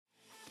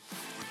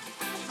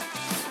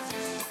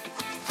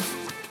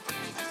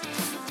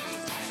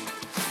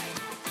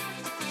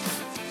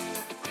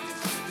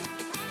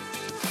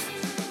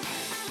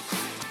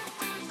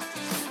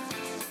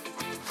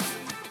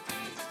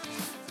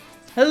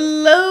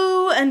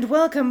Hello and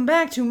welcome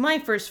back to My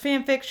First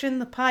Fanfiction,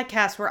 the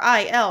podcast where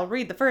I, L,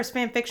 read the first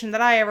fanfiction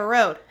that I ever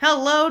wrote.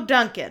 Hello,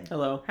 Duncan.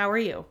 Hello. How are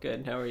you?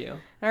 Good, how are you?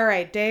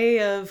 Alright,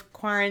 day of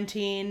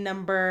quarantine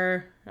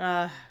number,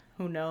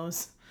 who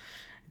knows?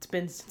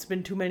 It's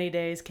been too many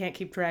days, can't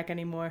keep track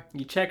anymore.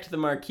 You checked the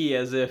marquee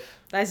as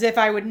if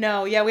I would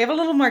know. Yeah, we have a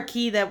little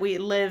marquee that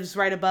lives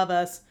right above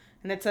us,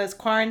 and it says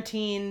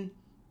Quarantine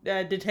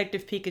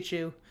Detective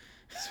Pikachu.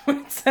 That's what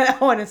it said.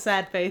 Oh, and a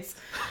sad face.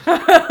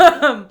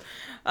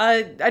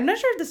 I'm not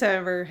sure if this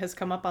ever has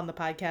come up on the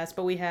podcast,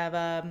 but we have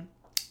a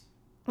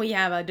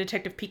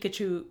Detective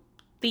Pikachu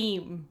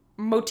theme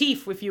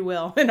motif, if you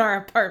will, in our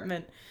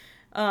apartment.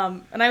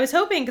 And I was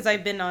hoping, because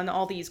I've been on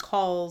all these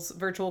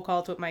virtual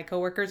calls with my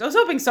coworkers, I was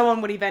hoping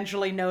someone would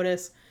eventually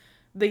notice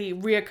the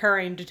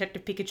reoccurring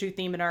Detective Pikachu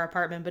theme in our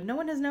apartment, but no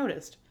one has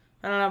noticed.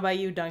 I don't know about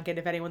you, Duncan,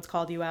 if anyone's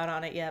called you out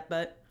on it yet,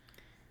 but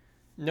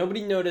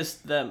nobody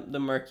noticed that the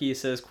marquee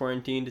says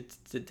Quarantine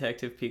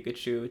Detective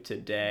Pikachu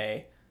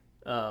today.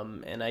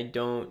 And I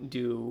don't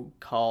do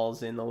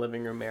calls in the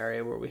living room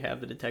area where we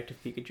have the Detective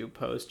Pikachu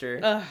poster.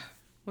 Well,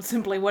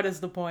 simply, what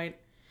is the point?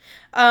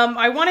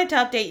 I wanted to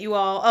update you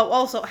all. Oh,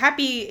 also,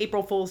 happy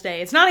April Fool's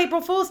Day. It's not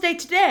April Fool's Day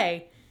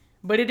today,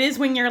 but it is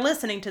when you're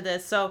listening to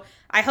this. So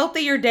I hope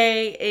that your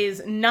day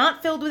is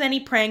not filled with any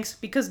pranks,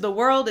 because the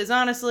world is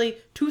honestly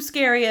too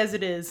scary as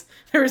it is.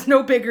 There is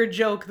no bigger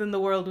joke than the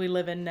world we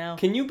live in now.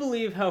 Can you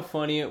believe how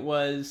funny it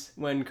was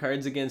when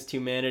Cards Against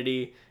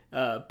Humanity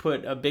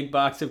put a big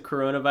box of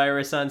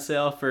coronavirus on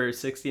sale for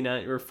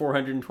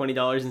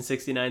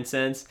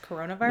 $420.69?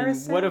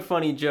 Coronavirus? What a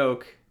funny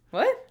joke.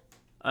 What?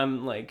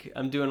 I'm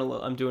doing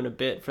a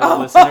bit for the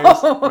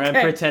listeners where I'm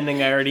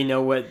pretending I already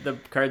know what the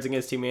Cards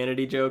Against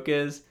Humanity joke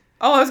is.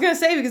 Oh, I was going to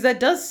say, because that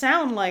does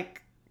sound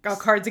like a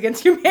Cards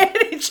Against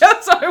Humanity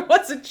joke, so I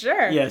wasn't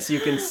sure. Yes,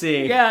 you can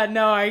see. Yeah,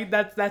 no,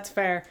 that's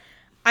fair.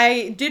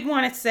 I did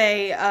want to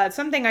say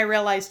something I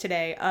realized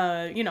today.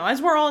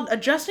 As we're all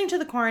adjusting to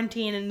the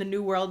quarantine in the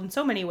new world in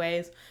so many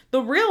ways,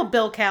 the real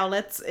Bill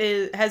Kaulitz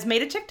has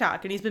made a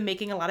TikTok, and he's been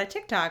making a lot of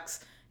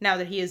TikToks now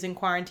that he is in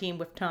quarantine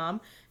with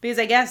Tom, because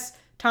I guess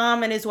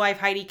Tom and his wife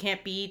Heidi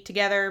can't be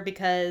together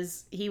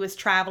because he was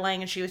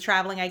traveling and she was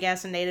traveling, I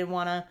guess, and they didn't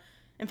want to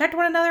infect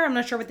one another. I'm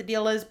not sure what the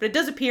deal is, but it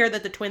does appear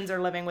that the twins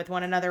are living with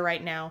one another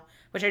right now,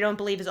 which I don't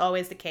believe is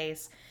always the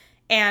case.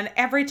 And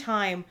every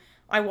time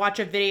I watch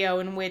a video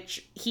in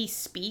which he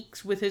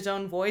speaks with his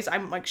own voice,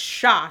 I'm like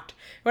shocked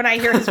when I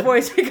hear his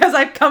voice, because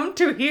I've come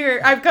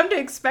to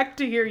expect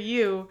to hear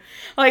you.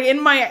 Like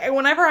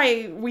whenever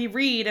we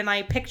read and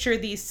I picture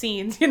these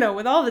scenes,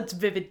 with all its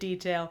vivid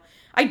detail,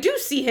 I do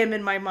see him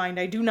in my mind.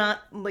 I do not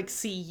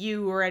see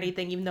you or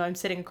anything, even though I'm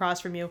sitting across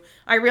from you.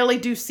 I really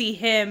do see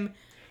him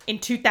in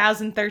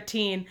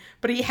 2013,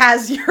 but he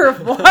has your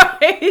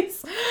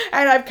voice,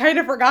 and I've kind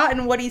of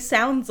forgotten what he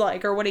sounds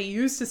like, or what he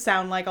used to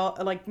sound like,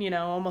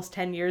 almost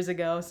 10 years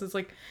ago. So it's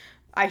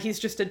he's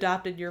just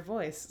adopted your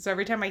voice. So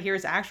every time I hear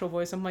his actual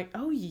voice, I'm like,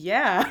 oh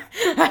yeah,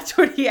 that's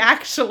what he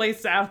actually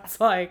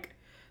sounds like.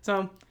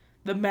 So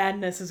the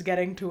madness is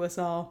getting to us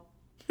all.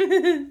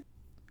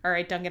 All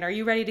right, Duncan, are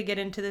you ready to get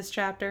into this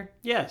chapter?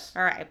 Yes.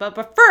 All right,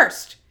 but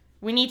first,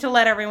 we need to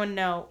let everyone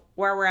know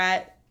where we're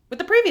at with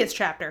the previous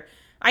chapter.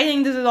 I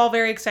think this is all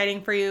very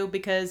exciting for you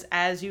because,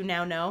 as you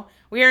now know,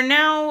 we are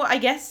now, I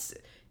guess,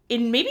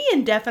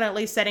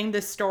 indefinitely setting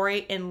this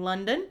story in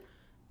London,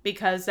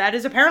 because that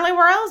is apparently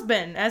where Elle's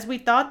been, as we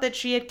thought that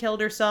she had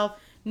killed herself.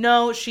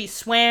 No, she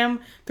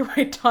swam through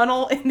a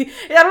tunnel I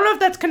don't know if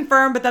that's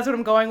confirmed, but that's what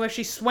I'm going with.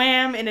 She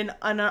swam in an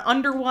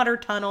underwater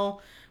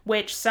tunnel,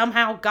 which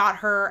somehow got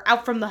her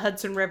out from the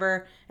Hudson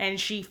River, and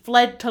she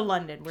fled to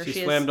London.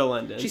 She swam to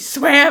London. She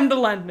swam to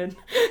London.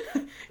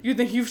 You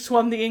think you've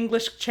swum the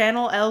English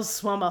Channel? Elle's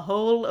swum a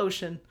whole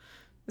ocean.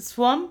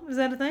 Swum? Is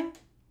that a thing?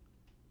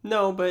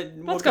 No, but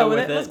let's go with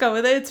it. Let's go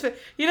with it.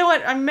 You know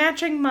what? I'm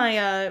matching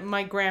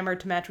my grammar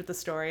to match with the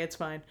story. It's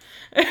fine.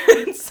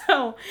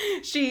 So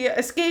she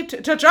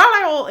escaped to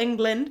jolly old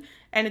England,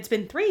 and it's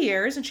been 3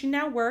 years, and she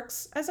now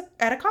works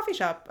at a coffee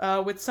shop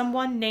with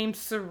someone named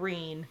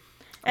Serene.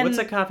 And what's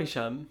a coffee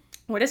shop?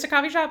 What is a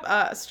coffee shop?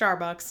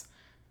 Starbucks.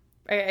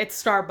 It's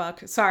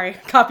Starbuck. Sorry,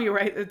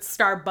 copyright. It's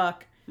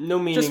Starbuck. No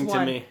meaning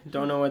to me.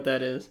 Don't know what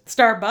that is.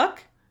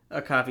 Starbuck?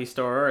 A coffee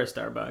store or a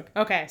Starbuck.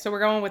 Okay, so we're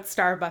going with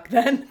Starbuck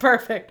then.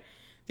 Perfect.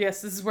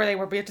 Yes, this is where they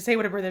were. We have to say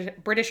with a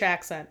British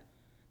accent.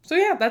 So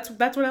yeah, that's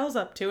what Elle's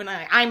up to, and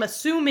I'm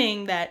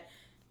assuming that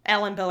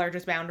Elle and Bill are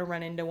just bound to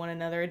run into one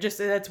another.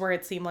 That's where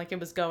it seemed like it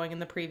was going in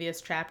the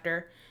previous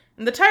chapter.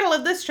 And the title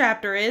of this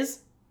chapter is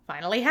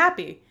Finally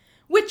Happy,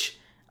 which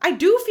I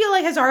do feel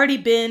like has already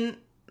been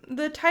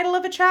the title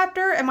of a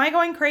chapter. Am I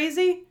going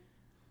crazy?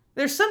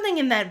 There's something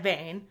in that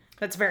vein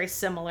that's very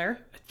similar.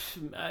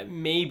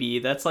 Maybe.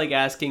 That's like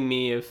asking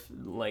me if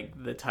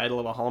the title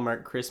of a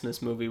Hallmark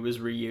Christmas movie was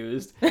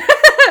reused.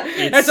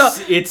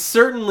 It's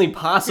certainly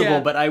possible,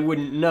 yeah. But I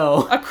wouldn't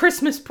know. A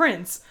Christmas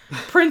Prince.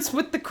 Prince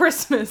with the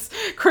Christmas.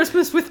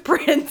 Christmas with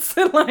Prince.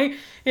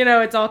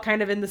 It's all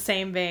kind of in the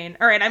same vein.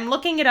 All right, I'm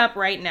looking it up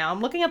right now.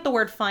 I'm looking up the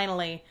word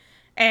finally.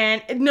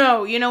 And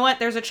no, you know what?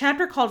 There's a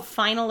chapter called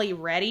Finally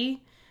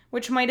Ready,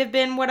 which might have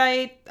been what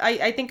I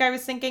think I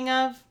was thinking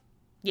of.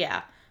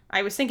 Yeah,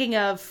 I was thinking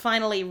of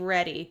Finally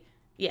Ready.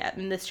 Yeah,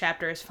 and this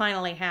chapter is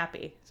Finally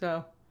Happy.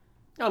 So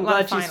I'm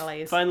glad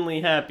she's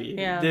finally happy.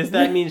 Yeah. Does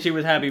that mean she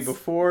was happy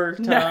before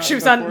Tom, No, she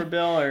was before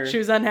Bill? Or? She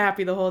was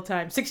unhappy the whole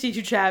time.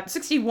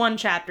 61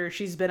 chapters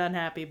she's been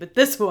unhappy, but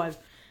this one.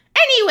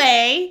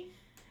 Anyway,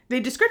 the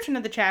description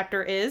of the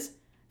chapter is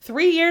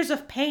 3 years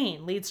of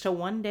pain leads to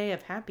 1 day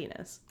of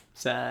happiness.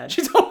 Sad.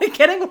 She's only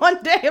getting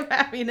 1 day of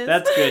happiness.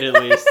 That's good,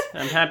 at least.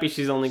 I'm happy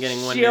she's only getting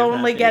 1 day of happiness. She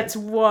only gets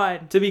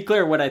one. To be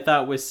clear, what I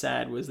thought was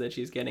sad was that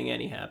she's getting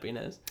any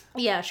happiness.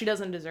 Yeah, she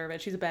doesn't deserve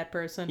it. She's a bad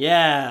person.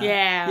 Yeah.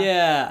 Yeah.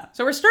 Yeah.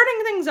 So we're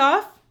starting things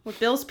off with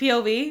Bill's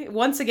POV.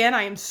 Once again,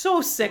 I am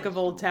so sick of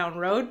Old Town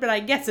Road, but I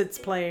guess it's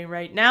playing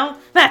right now.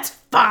 That's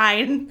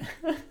fine.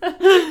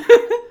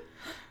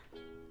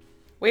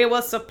 We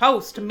were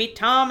supposed to meet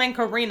Tom and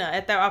Karina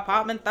at their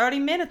apartment 30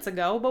 minutes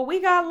ago, but we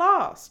got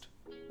lost.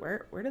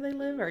 Where do they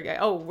live?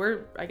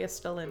 We're, I guess,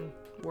 still in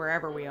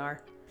wherever we are.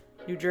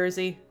 New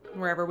Jersey,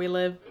 wherever we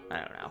live. I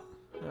don't know.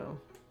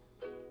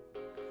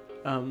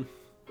 Oh.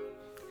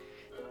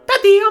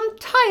 Daddy, I'm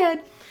tired.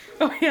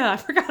 Oh, yeah, I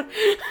forgot.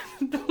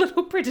 The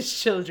little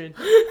British children.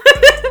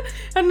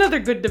 Another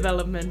good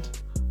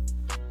development.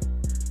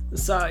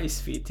 Sorry,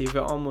 sweetie,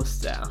 we're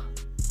almost there.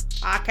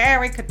 I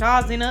carried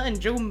Katazina and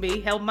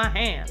Jumbi held my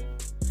hand.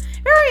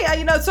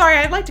 Very, sorry,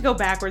 I'd like to go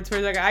backwards for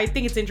a second. I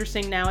think it's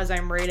interesting now as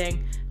I'm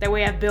reading that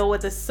we have Bill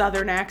with a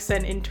southern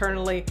accent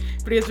internally,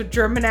 but he has a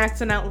German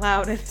accent out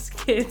loud, and his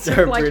kids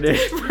are like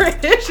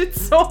British.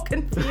 It's so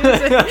confusing.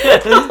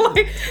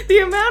 Like, the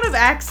amount of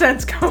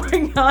accents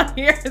going on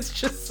here is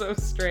just so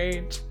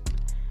strange.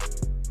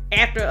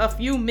 After a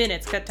few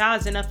minutes,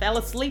 Katazina fell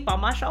asleep on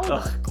my shoulder.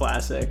 Ugh,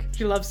 classic.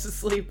 She loves to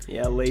sleep.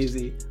 Yeah,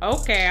 lazy.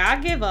 Okay, I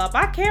give up.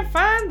 I can't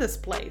find this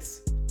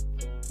place.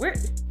 Where?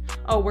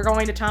 Oh, we're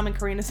going to Tom and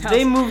Karina's house.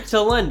 They moved to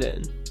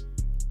London.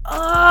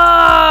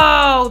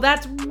 Oh,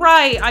 that's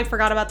right. I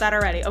forgot about that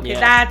already. Okay, Yeah.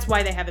 That's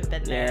why they haven't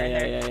been there.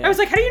 Yeah. I was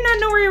like, how do you not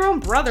know where your own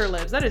brother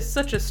lives? That is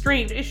such a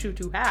strange issue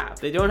to have.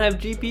 They don't have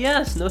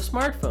GPS, no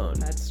smartphone.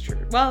 That's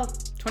true. Well,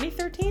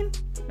 2013?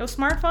 No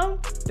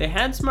smartphone? They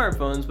had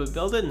smartphones, but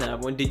Bill didn't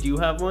have one. Did you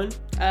have one?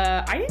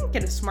 I didn't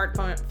get a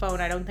smartphone,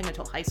 I don't think,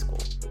 until high school.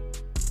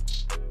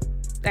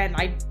 And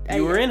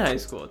You were in high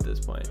school at this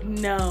point.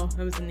 No,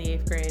 I was in the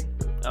 8th grade.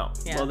 Oh,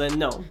 Yeah. well then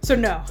no. So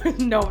no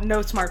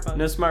smartphones.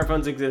 No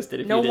smartphones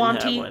existed if No you didn't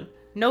Wanty, have one.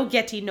 no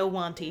Getty, no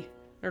Wanty.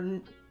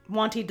 Or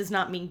Wanty does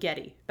not mean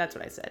Getty. That's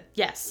what I said.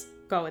 Yes,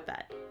 go with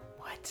that.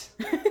 What?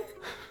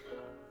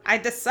 I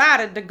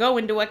decided to go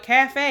into a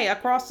cafe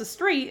across the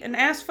street and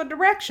ask for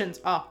directions.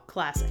 Oh,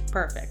 classic.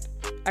 Perfect.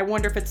 I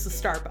wonder if it's the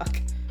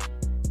Starbucks.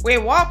 We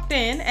walked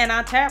in and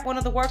I tapped one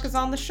of the workers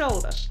on the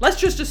shoulder. Let's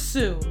just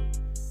assume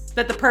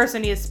that the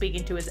person he is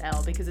speaking to is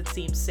Elle, because it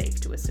seems safe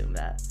to assume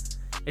that.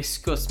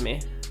 Excuse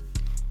me.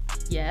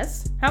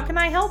 Yes? How can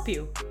I help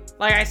you?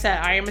 Like I said,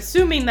 I am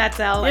assuming that's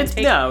Elle. It's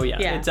Elle.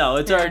 It's Elle.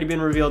 It's already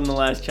been revealed in the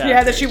last chapter.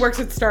 Yeah, that she works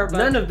at Starbucks.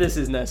 None of this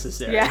is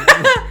necessary. Yeah.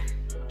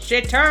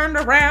 She turned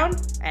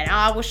around and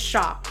I was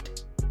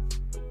shocked.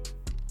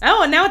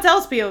 Oh, and now it's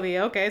Elle's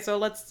POV. Okay, so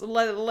let's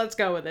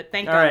go with it.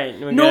 Thank God. All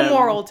right. No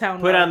more Old Town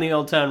Road. Put on the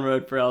Old Town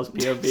Road for Elle's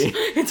POV.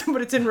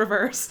 But it's in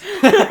reverse.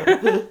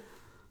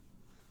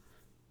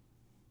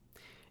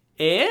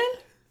 And?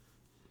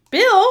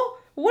 Bill,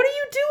 what are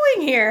you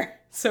doing here?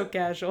 So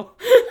casual.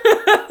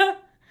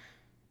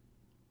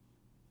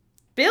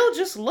 Bill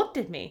just looked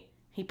at me.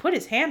 He put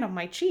his hand on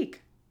my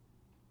cheek.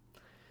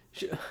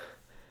 You're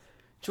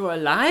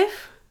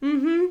alive?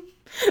 Mm-hmm.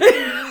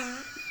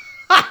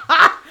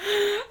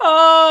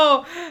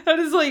 Oh, that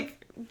is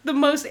like the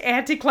most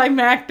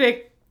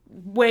anticlimactic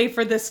way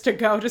for this to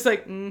go. Just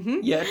like, mm-hmm.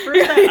 Yeah, at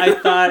first I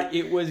thought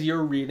it was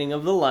your reading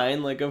of the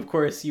line. Like, of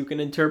course, you can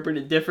interpret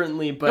it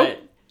differently, but... Nope.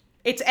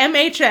 It's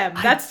MHM.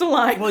 That's the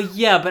line. Well,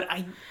 yeah, but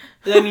I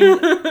mean...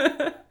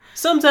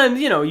 Sometimes,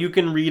 you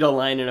can read a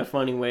line in a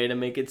funny way to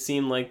make it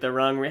seem like the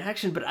wrong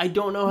reaction, but I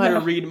don't know how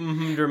to read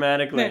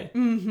dramatically.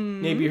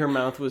 Mm-hmm. Maybe her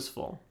mouth was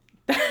full.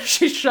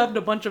 She shoved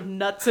a bunch of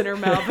nuts in her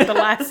mouth at the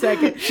last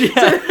second. She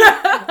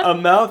had a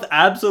mouth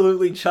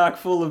absolutely chock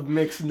full of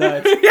mixed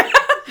nuts. Yeah.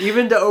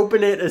 Even to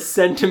open it a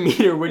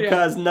centimeter would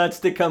cause nuts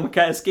to come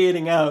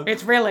cascading out.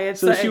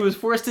 So she was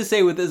forced to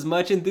say with as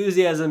much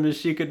enthusiasm as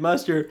she could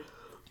muster,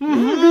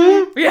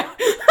 Yeah.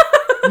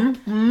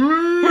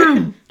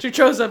 She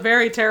chose a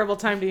very terrible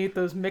time to eat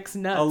those mixed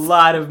nuts. A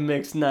lot of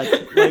mixed nuts.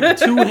 Like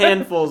 2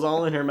 handfuls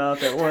all in her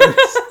mouth at once.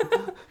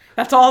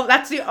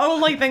 That's the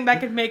only thing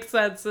that could make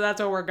sense, so that's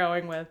what we're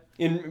going with.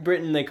 In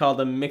Britain, they call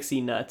them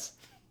mixy nuts.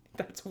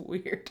 That's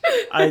weird.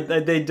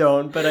 They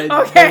don't, but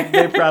okay.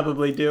 they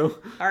probably do.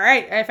 All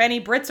right, if any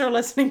Brits are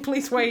listening,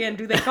 please weigh in.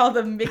 Do they call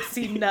them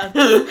mixy nuts?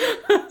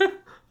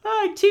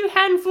 2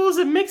 handfuls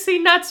of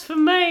mixy nuts for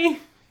me.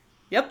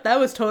 Yep, that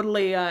was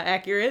totally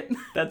accurate.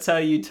 That's how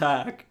you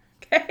talk.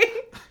 Okay.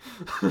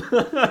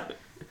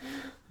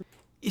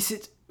 Is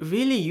it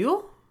really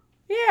you?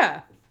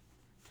 Yeah.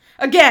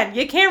 Again,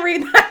 you can't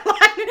read that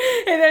line.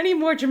 in any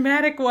more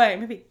dramatic way.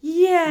 Maybe,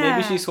 yeah.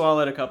 Maybe she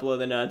swallowed a couple of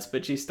the nuts,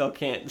 but she still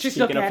can't speak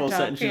still in a can't full talk,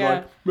 sentence. She's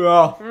yeah. like,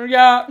 "Ah,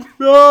 Yeah.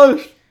 ah."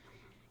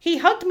 He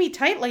hugged me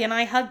tightly and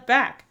I hugged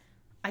back.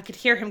 I could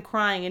hear him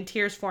crying and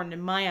tears formed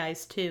in my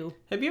eyes too.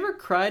 Have you ever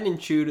cried and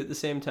chewed at the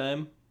same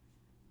time?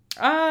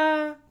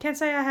 Can't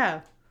say I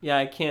have. Yeah,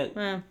 I can't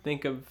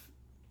think of...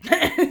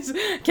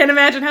 Can't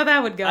imagine how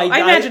that would go. I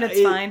imagine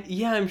it's fine.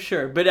 Yeah, I'm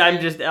sure. But I'm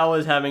just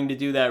Ella's having to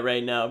do that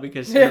right now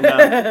because her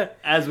mouth,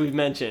 as we've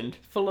mentioned,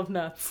 Full of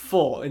nuts.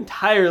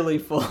 entirely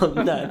full of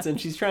nuts,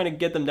 and she's trying to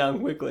get them down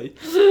quickly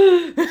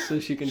so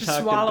she can Just talk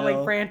to swallowing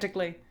Bill.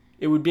 frantically.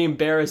 It would be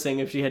embarrassing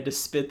if she had to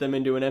spit them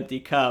into an empty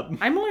cup.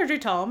 I'm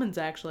allergic to almonds,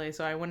 actually,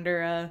 so I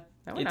wonder,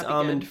 that would It's not be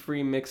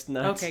almond-free mixed good.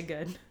 nuts. Okay,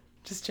 good.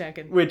 Just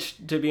checking. Which,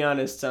 to be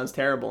honest, sounds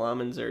terrible.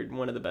 Almonds are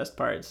one of the best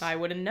parts. I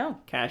wouldn't know.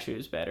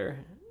 Cashews better.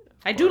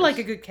 I do like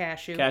a good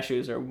cashew.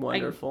 Cashews are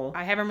wonderful.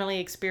 I haven't really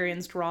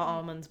experienced raw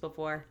almonds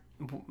before.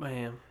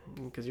 Man,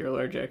 because you're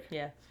allergic.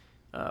 Yeah.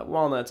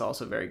 Walnuts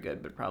also very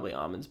good, but probably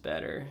almonds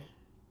better.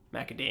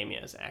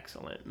 Macadamia is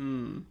excellent.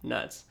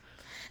 Nuts.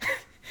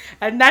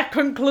 And that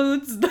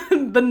concludes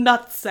the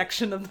nuts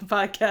section of the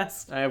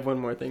podcast. I have one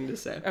more thing to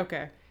say.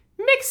 Okay.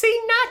 Mixy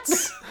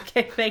nuts!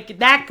 Okay, thank you.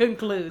 That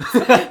concludes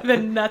the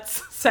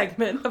nuts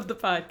segment of the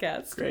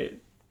podcast.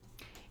 Great.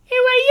 Who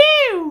are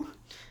you?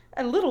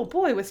 A little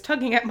boy was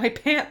tugging at my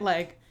pant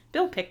leg.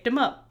 Bill picked him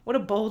up. What a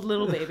bold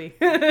little baby.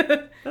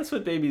 They're That's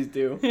what babies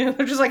do.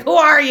 just like, who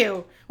are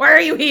you? Why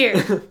are you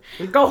here?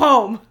 Go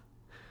home.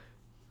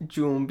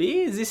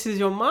 Jumbi, this is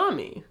your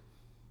mommy.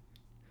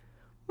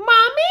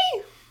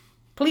 Mommy?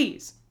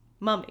 Please.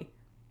 Mummy.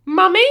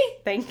 Mommy?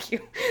 Thank you.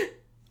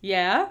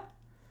 Yeah?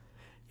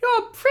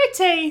 You're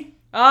pretty.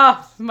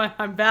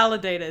 I'm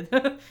validated.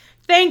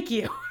 Thank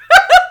you.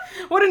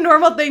 What a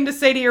normal thing to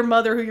say to your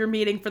mother who you're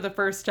meeting for the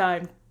first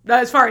time.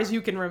 As far as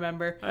you can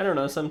remember. I don't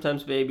know,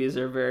 sometimes babies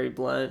are very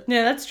blunt.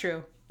 Yeah, that's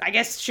true. I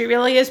guess she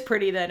really is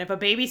pretty then. If a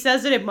baby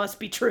says it, it must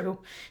be true.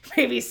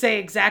 Babies say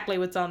exactly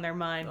what's on their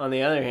mind. On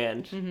the other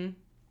hand,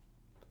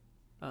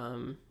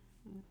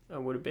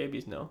 what do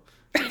babies know?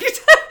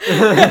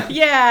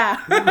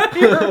 Yeah,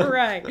 you're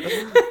right.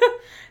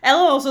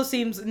 Ella also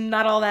seems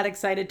not all that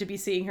excited to be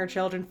seeing her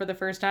children for the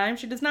first time.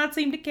 She does not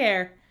seem to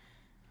care.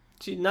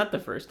 Not the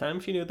first time.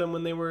 She knew them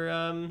when they were,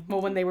 Well,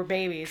 when they were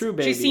babies. True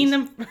babies. She's seen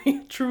them...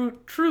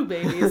 true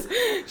babies.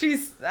 She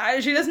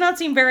does not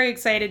seem very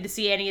excited to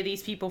see any of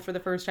these people for the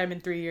first time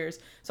in 3 years.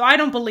 So I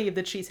don't believe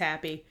that she's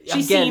happy.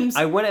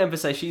 I want to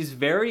emphasize, she's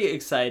very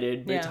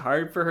excited, but it's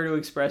hard for her to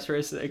express her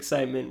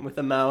excitement with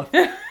a mouth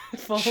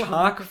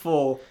chock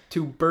full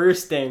to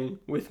bursting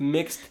with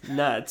mixed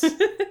nuts.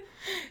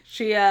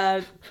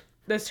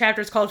 This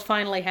chapter is called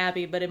Finally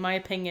Happy, but in my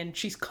opinion,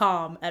 she's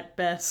calm at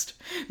best.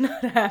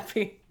 Not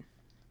happy.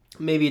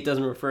 Maybe it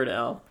doesn't refer to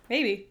Elle.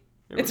 Maybe.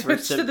 It It's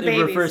refers to the It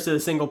babies. refers to the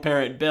single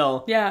parent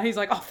Bill. Yeah, he's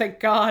like, oh, thank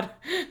God.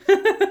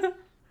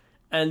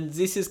 And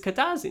this is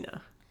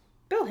Katazina.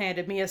 Bill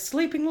handed me a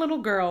sleeping little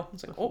girl. I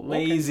was like, oh,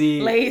 Lazy.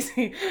 Okay.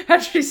 Lazy.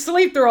 How'd she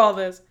sleep through all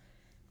this?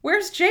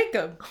 Where's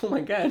Jacob? Oh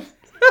my God.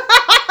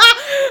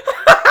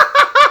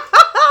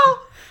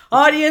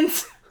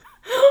 Audience,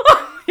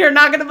 you're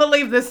not going to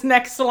believe this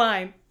next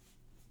line.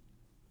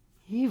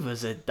 He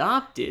was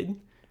adopted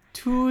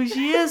 2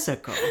 years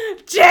ago.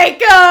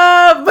 Jacob!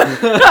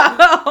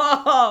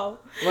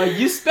 Well,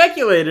 you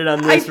speculated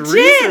on I this did,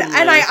 recently.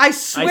 and I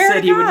swear I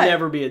said to he would God.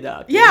 never be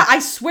adopted. Yeah, I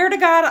swear to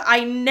God,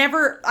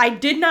 I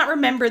did not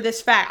remember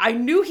this fact. I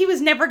knew he was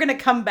never going to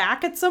come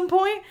back at some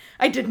point.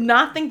 I did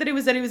not think that he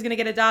was going to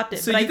get adopted.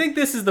 So but you think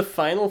this is the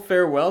final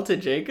farewell to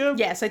Jacob?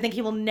 Yes, I think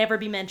he will never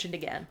be mentioned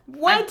again.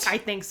 What? I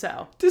think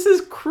so. This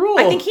is cruel.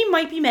 I think he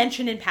might be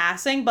mentioned in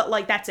passing, but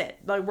like that's it.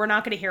 Like we're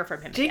not going to hear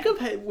from him. Jacob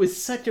again. was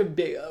such a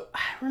big... I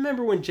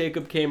remember when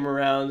Jacob came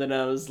around and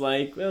I was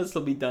like, well, this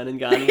will be done and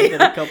gone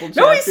within a couple chapters.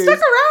 No, he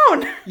stuck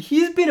around.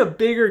 He's been a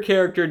bigger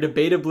character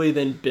debatably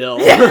than Bill.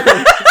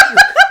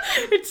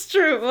 It's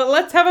true. Well,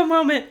 let's have a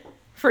moment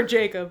for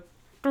Jacob.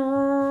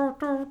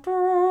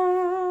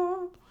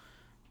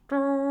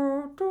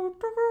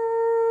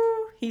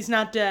 He's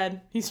not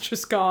dead. He's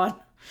just gone.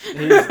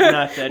 He's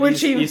not dead.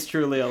 He's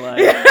truly alive.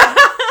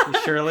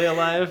 He's surely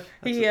alive.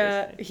 He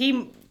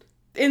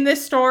in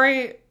this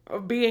story,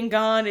 being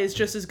gone is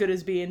just as good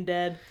as being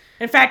dead.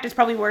 In fact, it's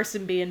probably worse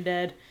than being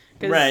dead.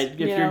 Right. If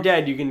you're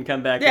dead, you can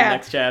come back in the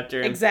next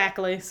chapter.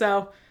 Exactly.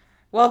 So,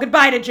 well,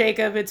 goodbye to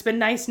Jacob. It's been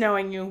nice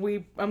knowing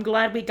you. I'm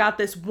glad we got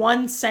this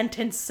one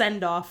sentence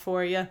send-off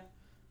for you.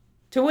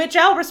 To which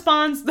Elle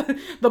responds,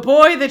 the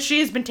boy that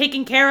she's been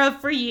taking care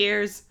of for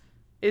years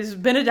has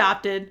been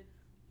adopted.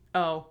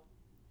 Oh.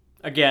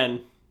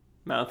 Again,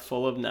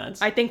 mouthful of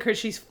nuts. I think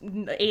she's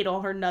ate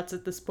all her nuts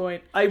at this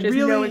point. There's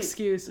no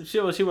excuse. She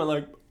went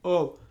like,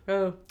 oh.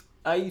 Oh.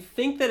 I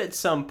think that at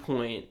some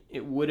point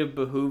it would have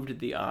behooved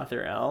the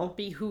author Elle.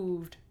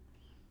 Behooved.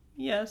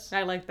 Yes.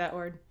 I like that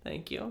word.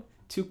 Thank you.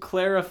 To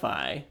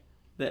clarify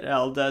that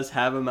Elle does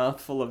have a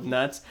mouthful of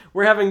nuts.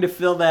 We're having to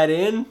fill that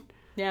in.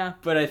 Yeah.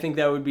 But I think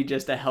that would be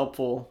just a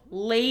helpful...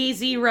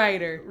 Lazy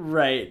writer.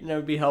 Right. That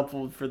would be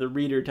helpful for the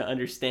reader to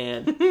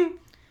understand.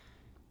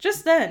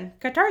 Just then,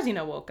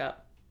 Katarzyna woke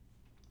up.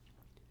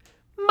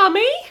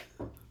 Mummy?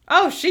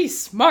 Oh,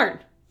 she's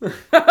smart.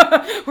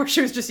 Or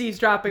she was just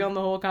eavesdropping on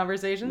the whole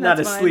conversation. Not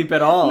That's fine. asleep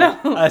at all. No.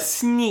 A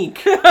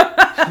sneak.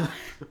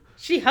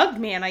 She hugged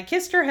me and I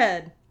kissed her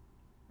head.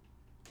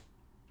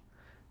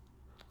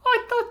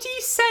 I thought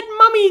you said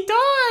Mummy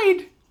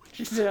died.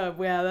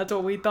 Yeah, that's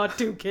what we thought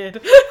too,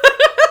 kid.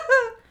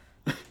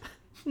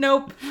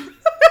 Nope.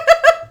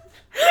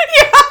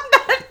 Yeah,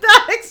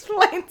 that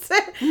explains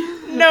it.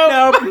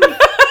 Nope.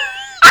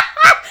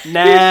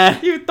 Nah.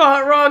 You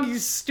thought wrong, you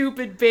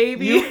stupid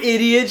baby. You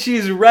idiot,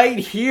 she's right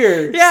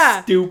here.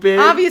 Yeah. Stupid.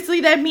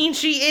 Obviously that means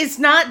she is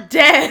not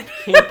dead.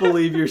 Can't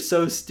believe you're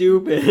so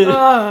stupid.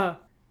 Ugh.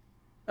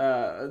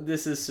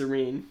 This is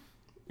Serene.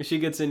 She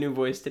gets a new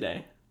voice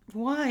today.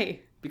 Why?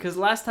 Because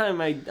last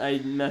time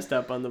I messed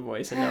up on the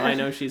voice, and now I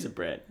know she's a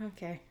Brit.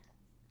 Okay.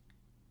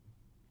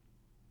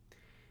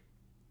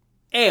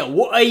 Hey,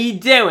 what are you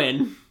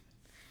doing?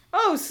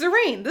 Oh,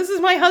 Serene, this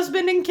is my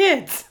husband and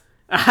kids.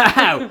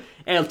 Oh,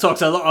 Elle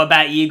talks a lot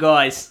about you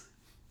guys.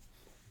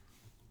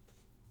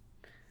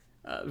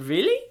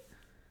 Really?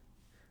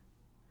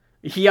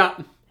 Yeah.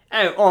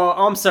 Oh,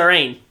 I'm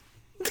Serene.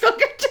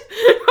 Okay.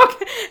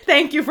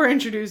 Thank you for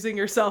introducing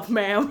yourself,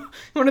 ma'am.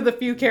 One of the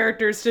few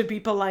characters to be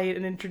polite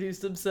and introduce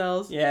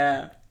themselves.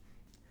 Yeah.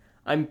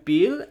 I'm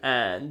Bill,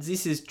 and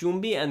this is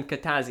Jumbi and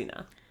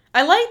Katarzyna.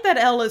 I like that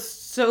Elle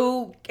is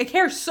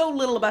cares so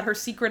little about her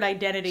secret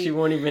identity. She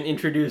won't even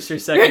introduce her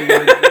second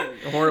word.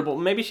 Horrible.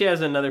 Maybe she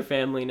has another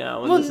family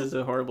now, and this is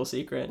a horrible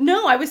secret.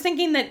 No, I was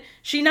thinking that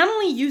she not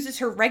only uses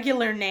her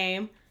regular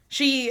name,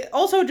 she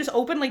also just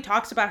openly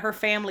talks about her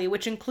family,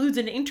 which includes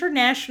an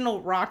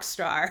international rock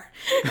star.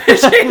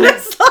 She's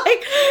just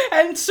like,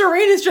 and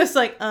Serene is just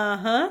like,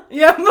 uh-huh.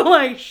 Yeah, I'm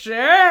like,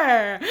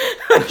 sure.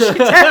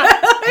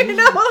 Serene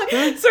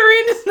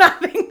does not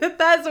think that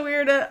that's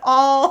weird at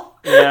all.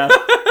 Yeah.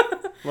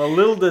 Well,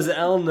 little does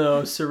Elle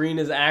know, Serene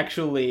is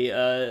actually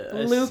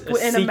a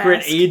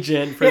secret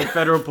agent for the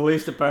Federal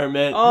Police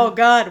Department. Oh,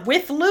 God.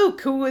 With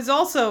Luke, who is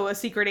also a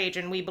secret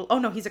agent. Oh,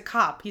 no, he's a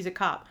cop. He's a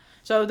cop.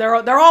 So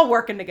they're all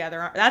working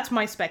together. That's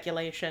my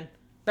speculation.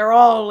 They're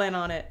all in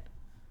on it.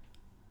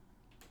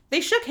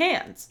 They shook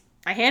hands.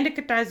 I handed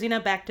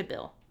Katarzyna back to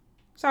Bill.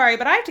 Sorry,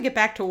 but I have to get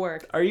back to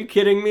work. Are you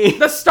kidding me?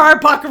 The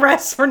Starbucks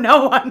rests for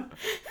no one.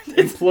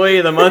 Employee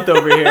of the month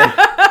over here.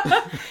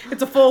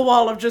 It's a full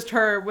wall of just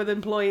her with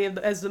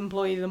as the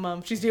employee of the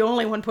month. She's the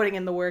only one putting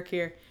in the work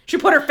here. She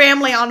put her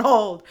family on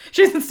hold.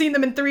 She hasn't seen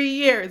them in 3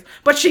 years,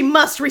 but she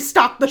must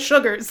restock the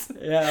sugars.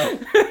 Yeah.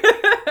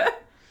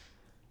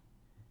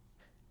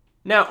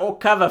 Now, I'll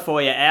cover for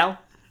you, Elle.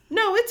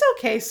 No, it's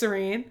okay,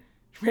 Serene.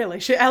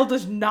 Really, Elle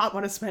does not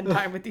want to spend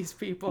time with these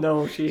people.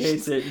 No, she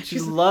hates it. She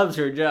loves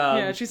her job.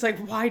 Yeah, she's like,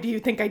 why do you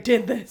think I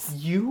did this?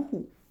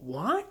 You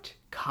want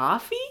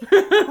coffee?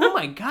 Oh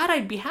my god,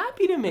 I'd be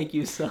happy to make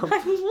you some.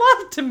 I'd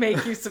love to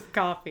make you some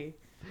coffee.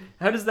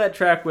 How does that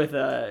track with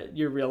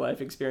your real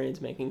life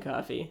experience making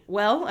coffee?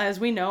 Well, as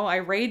we know, I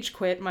rage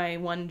quit my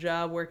one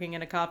job working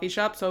in a coffee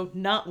shop, so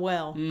not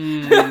well.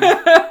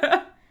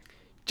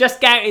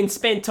 Just go out and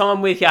spend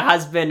time with your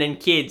husband and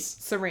kids.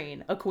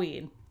 Serene, a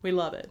queen. We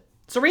love it.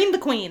 Serene the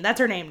Queen, that's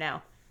her name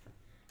now.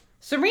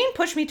 Serene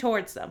pushed me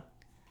towards them.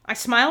 I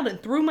smiled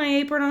and threw my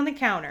apron on the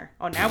counter.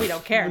 Oh, now we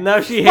don't care.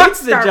 Now she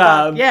hates the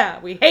job. Yeah,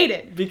 we hate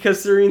it.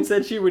 Because Serene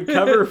said she would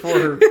cover for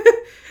her.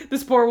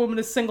 This poor woman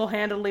is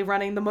single-handedly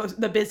running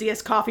the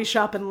busiest coffee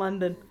shop in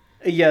London.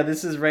 Yeah,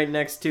 this is right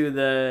next to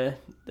the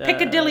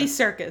Piccadilly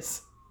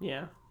Circus.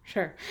 Yeah.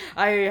 Sure.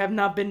 I have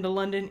not been to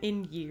London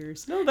in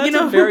years. No, that's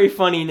a very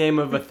funny name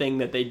of a thing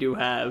that they do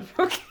have.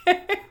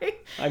 Okay.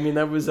 I mean,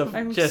 that was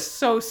I'm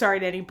so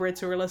sorry to any Brits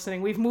who are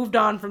listening. We've moved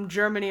on from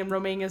Germany and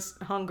Romania's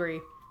Hungary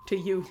to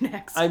you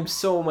next. I'm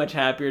so much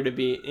happier to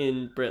be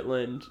in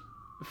Britland.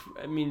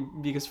 I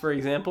mean, because, for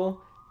example,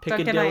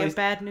 Piccadilly... Duncan, I have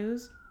bad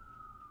news.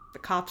 The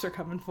cops are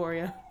coming for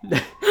you.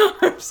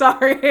 I'm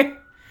sorry.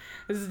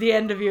 This is the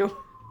end of you.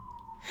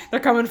 They're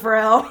coming for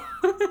Elle.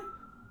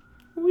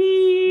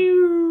 Wee.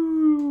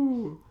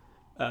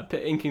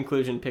 In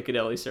conclusion,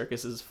 Piccadilly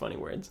Circus is funny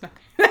words.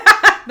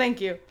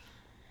 Thank you.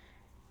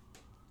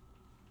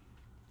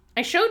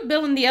 I showed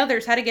Bill and the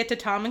others how to get to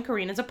Tom and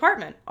Karina's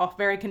apartment. Oh,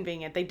 very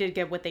convenient. They did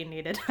get what they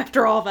needed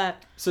after all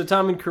that. So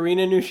Tom and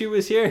Karina knew she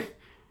was here?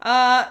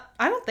 I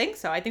don't think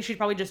so. I think she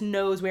probably just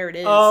knows where it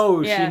is.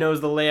 Oh, yeah. She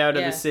knows the layout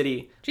of the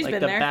city. She's like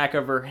been the there. Back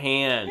of her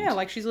hand. Yeah,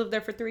 like she's lived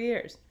there for 3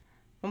 years.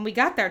 When we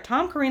got there,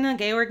 Tom, Karina,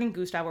 Georg, and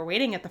Gustav were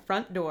waiting at the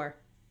front door.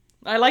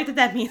 I like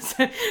that means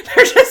they're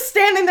just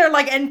standing there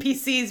like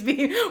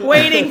NPCs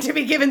waiting to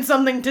be given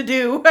something to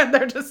do. And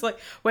they're just like,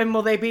 when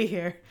will they be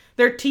here?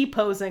 They're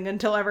T-posing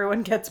until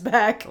everyone gets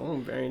back. Oh,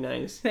 very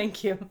nice.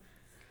 Thank you.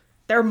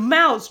 Their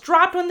mouths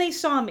dropped when they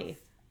saw me.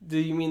 Do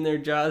you mean their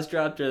jaws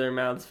dropped or their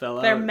mouths fell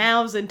out? Their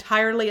mouths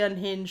entirely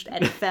unhinged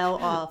and fell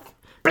off.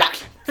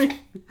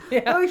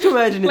 Yeah. I like to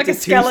imagine like it's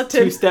a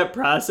skeleton. two-step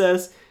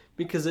process.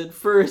 Because at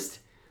first,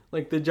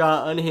 like the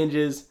jaw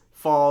unhinges,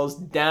 falls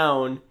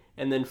down,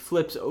 and then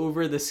flips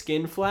over the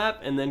skin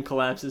flap and then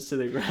collapses to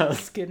the ground.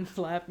 Skin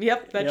flap.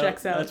 Yep, that Yep,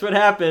 checks out. That's what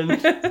happened.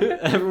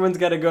 Everyone's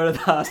got to go to the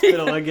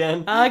hospital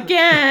again.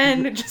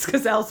 Again, just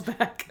because Elle's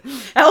back.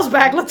 Elle's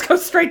back. Let's go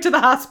straight to the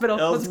hospital.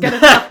 Elle's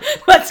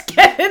Let's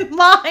get in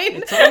line.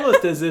 It's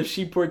almost as if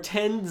she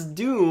portends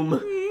doom.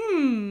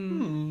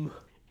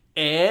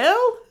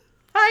 Elle?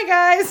 Hi,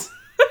 guys.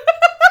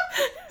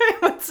 Hey,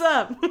 what's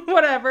up?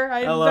 Whatever.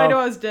 I know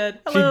I was dead.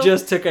 Hello. She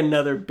just took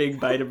another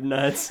big bite of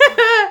nuts.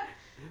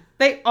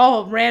 They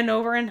all ran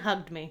over and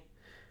hugged me.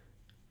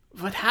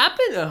 What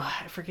happened? Oh,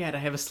 I forget. I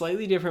have a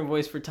slightly different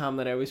voice for Tom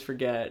that I always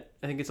forget.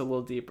 I think it's a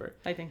little deeper.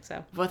 I think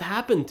so. What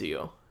happened to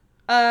you?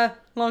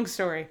 Long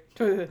story.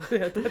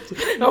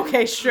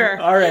 Okay,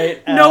 sure. All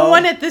right. No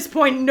one at this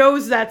point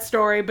knows that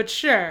story, but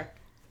sure.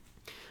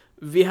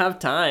 We have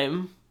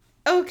time.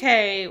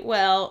 Okay,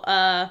 well,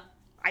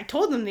 I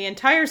told them the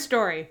entire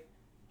story.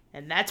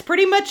 And that's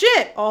pretty much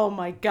it. Oh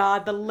my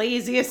god, the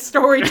laziest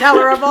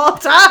storyteller of all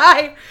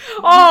time.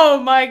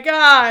 Oh my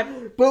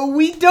god. But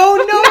we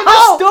don't know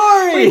the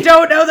story. We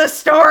don't know the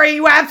story,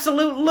 you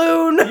absolute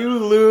loon. You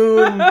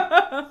loon.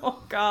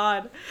 Oh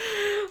god.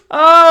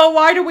 Oh,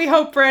 why do we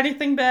hope for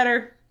anything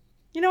better?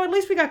 You know, at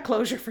least we got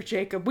closure for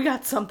Jacob. We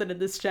got something in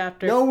this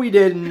chapter. No, we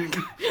didn't.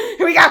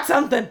 We got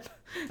something.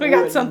 We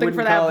got something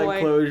for that call boy. it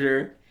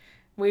closure.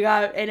 We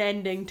got an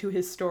ending to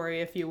his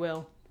story, if you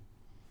will.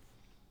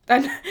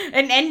 An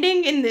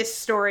ending in this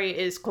story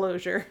is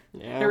closure.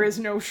 Yeah. There is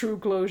no true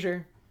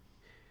closure.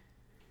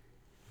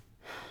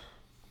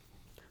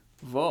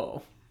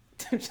 Whoa.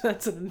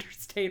 That's an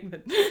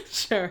understatement.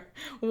 Sure.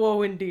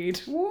 Whoa,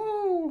 indeed.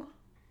 Whoa.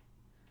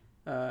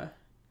 Elle,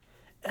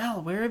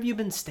 where have you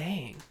been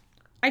staying?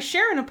 I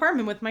share an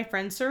apartment with my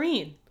friend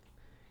Serene.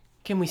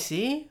 Can we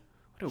see?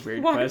 What a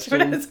weird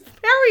question. That's a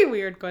very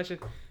weird question.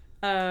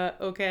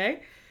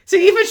 Okay. So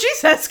even she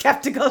says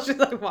skeptical. She's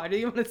like, why do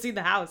you want to see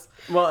the house?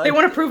 Well, they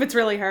want to prove it's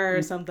really her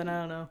or something.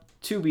 I don't know.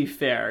 To be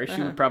fair, she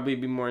would probably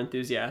be more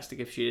enthusiastic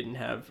if she didn't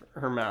have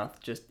her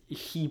mouth just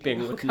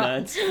heaping with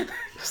nuts.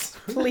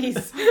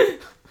 Please.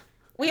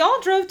 We all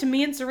drove to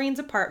me and Serene's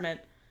apartment.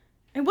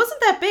 It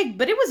wasn't that big,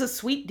 but it was a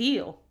sweet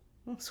deal.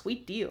 Oh,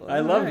 sweet deal. I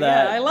love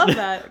that. Yeah, I love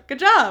that. Good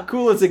job.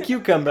 Cool as a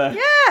cucumber.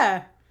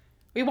 Yeah.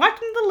 We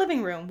walked into the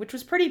living room, which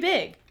was pretty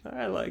big.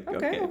 I like,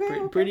 Okay.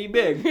 pretty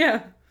big.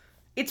 Yeah.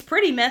 It's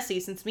pretty messy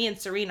since me and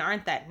Serene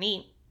aren't that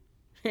neat.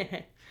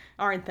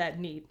 Aren't that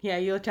neat. Yeah,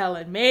 you're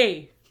telling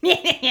me.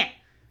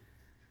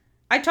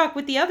 I talked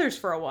with the others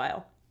for a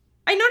while.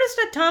 I noticed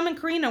that Tom and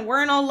Karina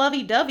weren't all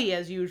lovey-dovey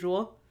as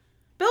usual.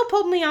 Bill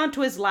pulled me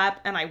onto his lap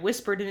and I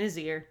whispered in his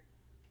ear.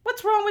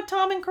 What's wrong with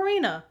Tom and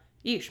Karina?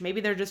 Yeesh, maybe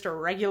they're just a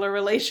regular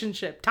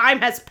relationship. Time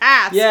has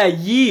passed. Yeah,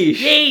 yeesh.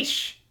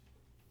 Yeesh.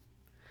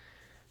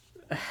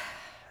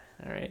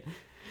 All right.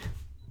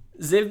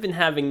 They've been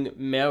having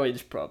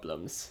marriage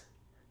problems.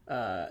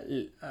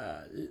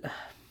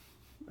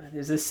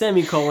 There's a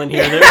semicolon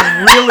here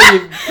that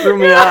really threw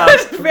me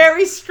off.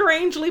 Very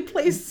strangely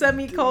placed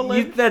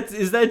semicolon.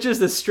 Is that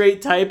just a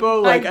straight typo?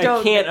 Like, I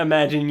can't think-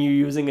 imagine you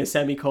using a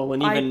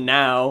semicolon even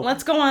now.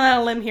 Let's go on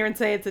a limb here and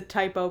say it's a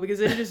typo because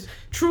it is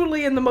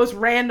truly in the most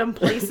random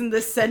place in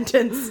this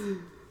sentence.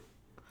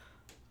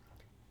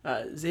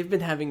 They've been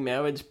having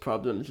marriage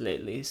problems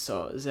lately,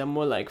 so they're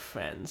more like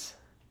friends.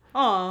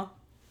 Aw.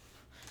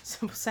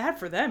 So sad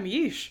for them,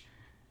 yeesh.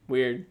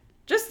 Weird.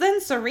 Just then,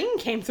 Serene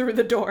came through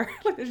the door.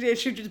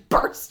 She just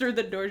burst through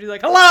the door. She's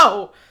like,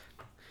 hello!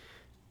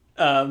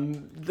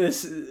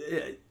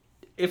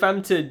 If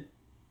I'm to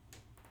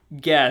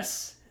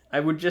guess, I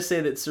would just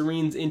say that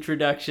Serene's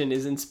introduction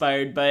is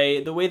inspired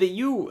by the way that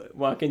you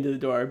walk into the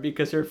door,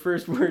 because her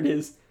first word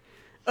is,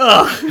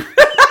 ugh!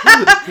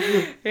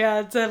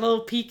 Yeah, it's a little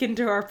peek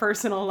into our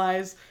personal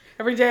lives.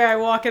 Every day I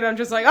walk in, I'm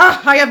just like,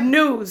 I have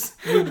news!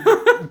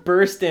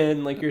 Burst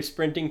in like you're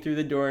sprinting through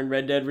the door in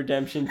Red Dead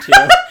Redemption 2,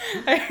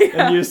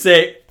 and you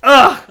say,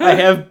 ugh, I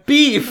have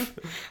beef!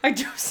 I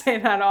do say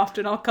that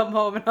often. I'll come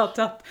home and I'll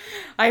tell...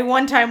 I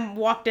one time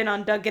walked in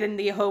on Doug in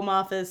the home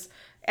office,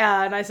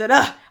 and I said,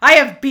 I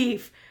have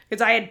beef!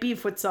 Because I had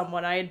beef with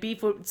someone. I had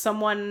beef with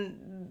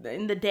someone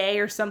in the day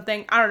or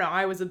something. I don't know.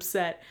 I was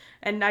upset.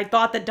 And I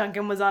thought that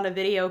Duncan was on a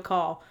video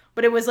call.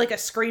 But it was like a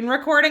screen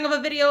recording of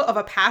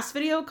a past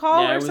video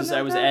call or something.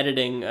 I was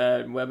editing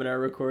a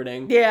webinar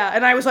recording. Yeah,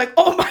 and I was like,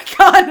 oh my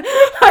god!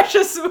 I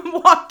just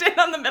walked in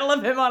on the middle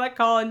of him on a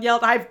call and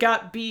yelled, I've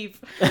got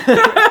beef.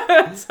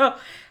 So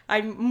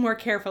I'm more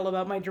careful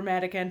about my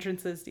dramatic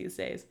entrances these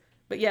days.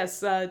 But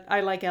yes, I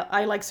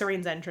like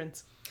Serene's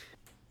entrance.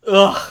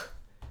 Ugh.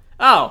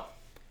 Oh.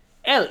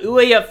 Elle, who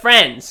are your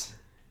friends?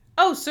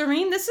 Oh,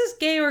 Serene, this is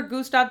Georg,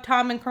 Gustav,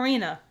 Tom, and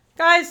Karina.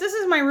 Guys, this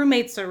is my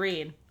roommate,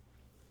 Serene.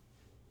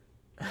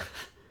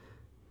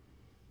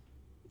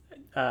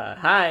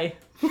 Hi.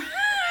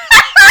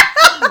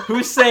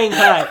 Who's saying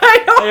hi?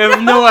 I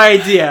have no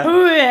idea.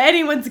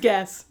 Anyone's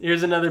guess.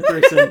 Here's another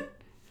person.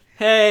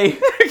 Hey.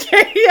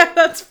 Okay, yeah,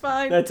 that's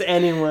fine. That's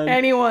anyone.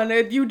 Anyone.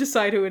 You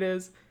decide who it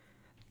is.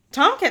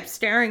 Tom kept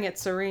staring at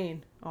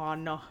Serene. Oh,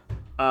 no.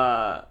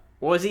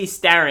 Was he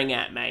staring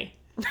at me?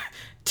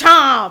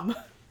 Tom!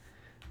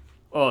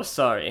 Oh,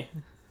 sorry.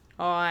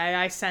 Oh,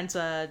 I sense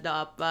a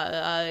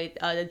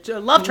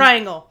love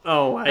triangle.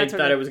 Oh, I That's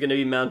thought okay. it was going to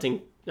be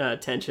mounting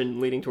tension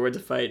leading towards a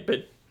fight,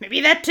 but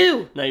Maybe that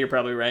too. no, you're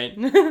probably right.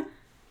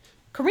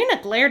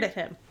 Karina glared at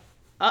him.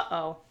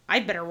 Uh-oh,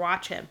 I'd better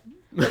watch him.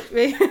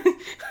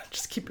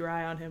 Just keep your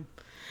eye on him.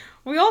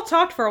 We all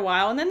talked for a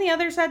while, and then the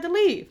others had to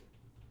leave.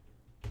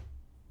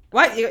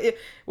 Why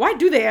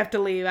do they have to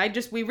leave?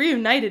 We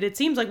reunited. It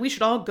seems like we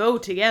should all go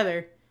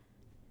together.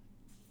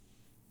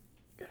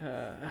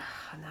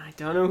 I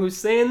don't know who's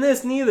saying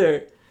this,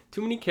 neither.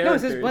 Too many No, it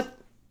characters. says what?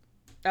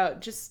 I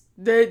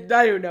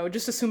don't know.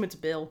 Just assume it's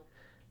Bill.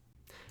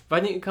 Why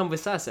didn't you come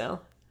with us,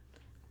 Al?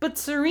 But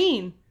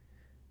Serene.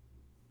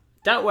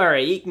 Don't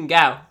worry, you can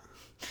go.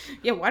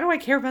 Yeah, why do I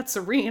care about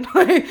Serene?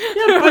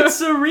 Yeah, but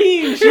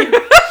Serene,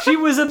 she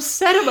was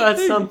upset about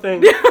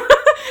something.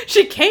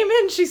 She came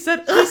in, she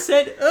said, She ugh.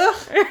 said,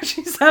 ugh.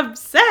 She's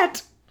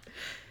upset.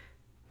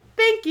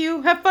 Thank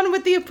you. Have fun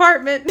with the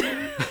apartment.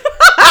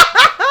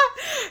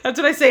 That's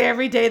what I say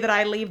every day that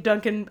I leave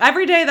Duncan.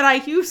 Every day that I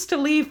used to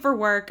leave for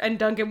work and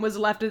Duncan was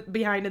left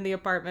behind in the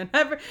apartment.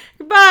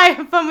 Goodbye.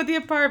 Have fun with the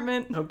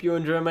apartment. Hope you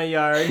enjoy my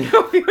yard.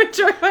 Hope you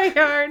enjoy my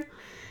yard.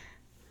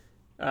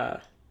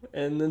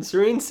 And then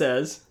Serene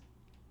says,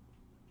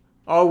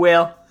 oh,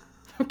 well.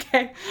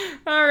 Okay.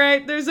 All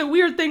right. There's a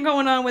weird thing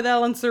going on with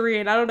Elle and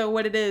Serene. I don't know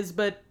what it is,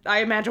 but I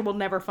imagine we'll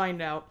never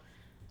find out.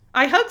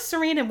 I hugged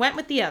Serene and went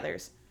with the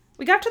others.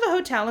 We got to the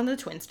hotel and the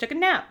twins took a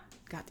nap.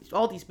 God,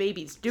 all these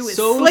babies do is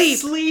So sleep.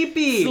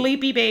 sleepy.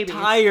 Sleepy babies.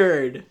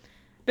 Tired.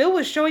 Bill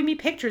was showing me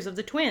pictures of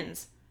the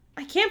twins.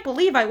 I can't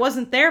believe I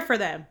wasn't there for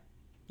them.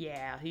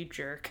 Yeah, you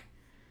jerk.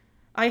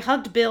 I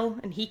hugged Bill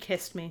and he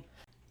kissed me.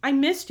 I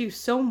missed you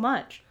so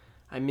much.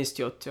 I missed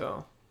you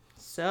too.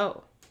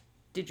 So,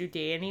 did you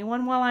date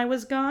anyone while I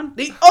was gone?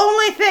 The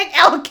only thing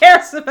Elle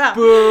cares about.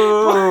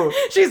 Boo.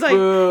 She's like,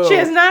 Boo. she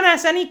has not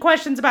asked any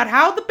questions about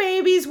how the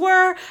babies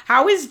were.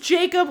 How is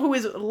Jacob, who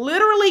is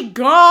literally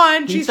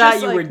gone? He She's thought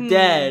just you like, were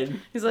dead.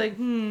 He's like,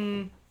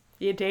 you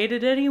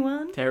dated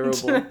anyone?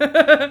 Terrible.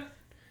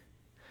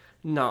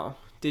 No.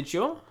 Did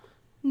you?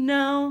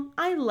 No,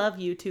 I love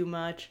you too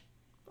much.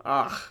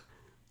 Ugh.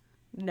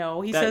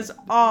 No, he That- says,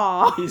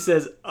 aw. He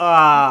says,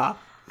 ah.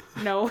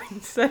 No, he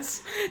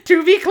says,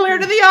 to be clear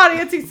to the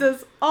audience, he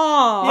says,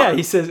 aw. Yeah,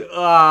 he says,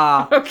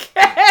 ah.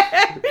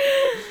 Okay.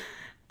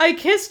 I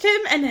kissed him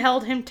and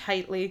held him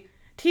tightly.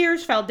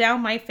 Tears fell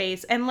down my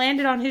face and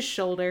landed on his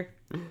shoulder.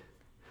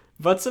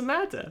 What's the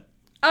matter?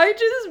 I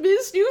just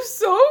missed you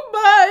so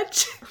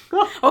much.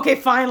 Okay,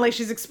 finally,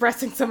 she's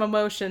expressing some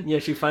emotion. Yeah,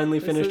 she finally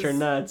finished her is-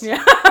 nuts.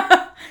 Yeah.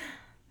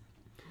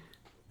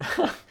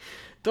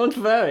 Don't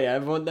worry, I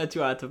won't let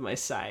you out of my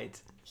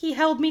sight. He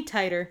held me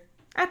tighter.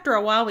 After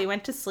a while, we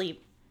went to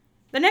sleep.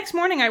 The next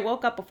morning, I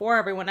woke up before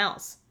everyone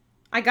else.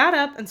 I got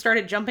up and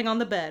started jumping on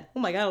the bed. Oh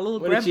my god, a little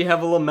What, did gremlin. she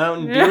have a little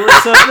Mountain Dew or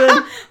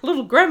something?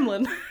 Little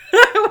gremlin.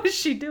 What is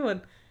she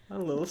doing? A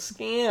little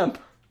scamp.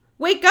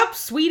 Wake up,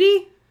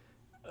 sweetie.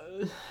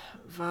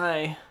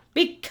 Why?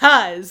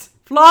 Because.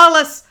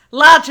 Flawless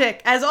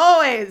logic, as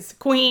always,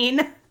 queen.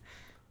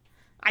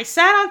 I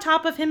sat on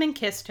top of him and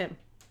kissed him.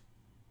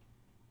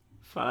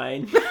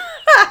 Fine.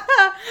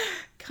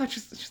 God,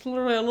 she's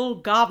literally a little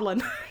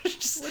goblin.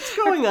 Just What's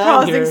going on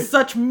causing here?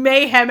 such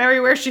mayhem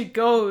everywhere she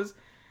goes.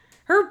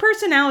 Her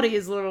personality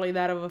is literally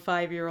that of a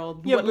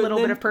 5-year-old. Yeah, What but little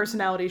then- bit of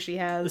personality she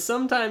has.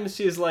 Sometimes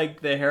she's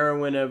like the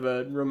heroine of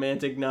a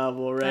romantic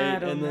novel, right? I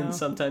don't And know. then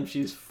sometimes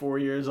she's 4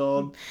 years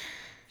old.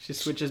 She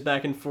switches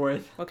back and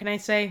forth. What can I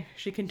say?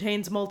 She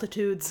contains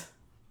multitudes.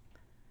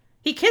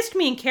 He kissed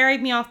me and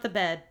carried me off the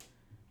bed.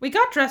 We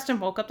got dressed and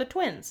woke up the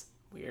twins.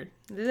 Weird.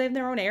 Do they have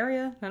their own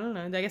area? I don't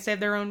know. I guess they have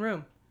their own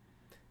room.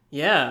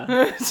 Yeah.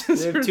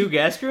 They have 2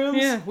 guest rooms?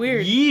 Yeah,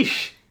 weird.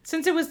 Yeesh.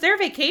 Since it was their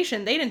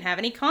vacation, they didn't have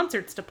any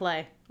concerts to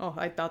play. Oh,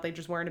 I thought they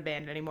just weren't a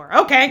band anymore.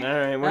 Okay.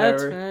 Alright,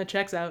 whatever. That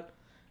checks out.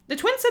 The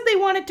twins said they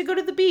wanted to go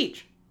to the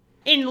beach.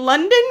 In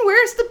London?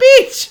 Where's the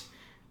beach?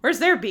 Where's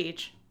their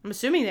beach? I'm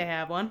assuming they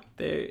have one.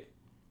 They...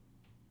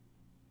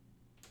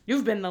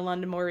 You've been to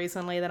London more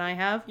recently than I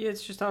have. Yeah,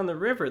 it's just on the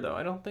river, though.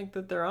 I don't think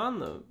that they're on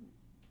the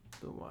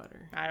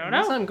water. I don't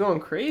Unless know. I'm going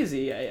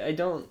crazy. I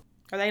don't...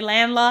 Are they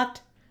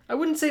landlocked? I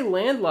wouldn't say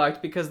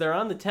landlocked because they're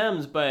on the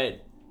Thames,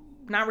 but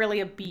Not really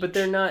a beach.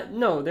 they're not...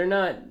 No, they're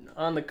not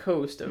on the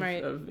coast of,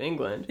 Right. of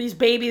England. These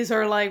babies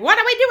are like, what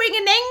are we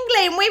doing in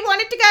England? We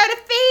wanted to go to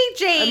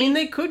Fiji. I mean,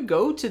 they could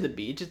go to the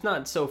beach. It's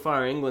not so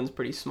far. England's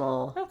pretty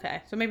small.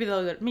 Okay, so maybe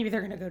they're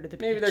gonna go to the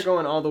beach. Maybe they're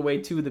going all the way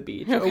to the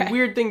beach. Okay. A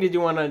weird thing to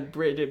do on a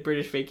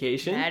British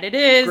vacation. That it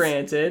is.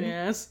 Granted.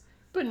 Yes.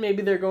 But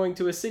maybe they're going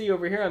to a city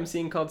over here I'm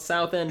seeing called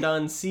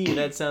Southend-on-Sea.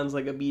 That sounds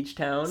like a beach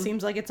town.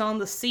 Seems like it's on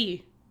the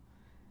sea.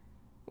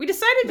 We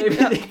decided to Maybe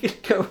go. they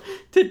could go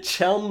to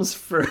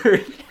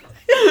Chelmsford.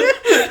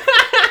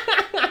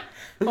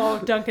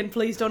 Oh, Duncan,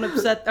 please don't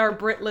upset our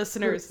Brit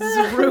listeners. This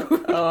is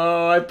rude.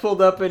 Oh, I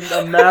pulled up a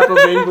map of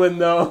England,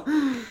 though.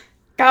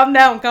 Calm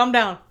down, calm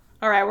down.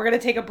 All right, we're going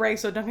to take a break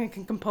so Duncan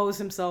can compose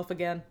himself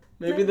again.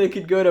 Maybe they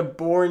could go to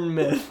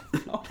Bournemouth.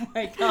 Oh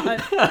my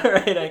god. All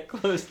right, I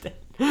closed it.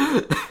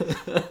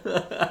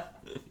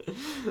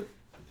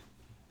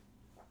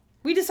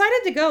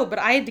 decided to go, but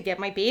I had to get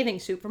my bathing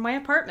suit from my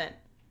apartment.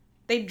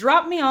 They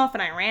dropped me off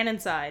and I ran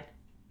inside.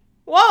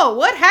 Whoa,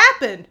 what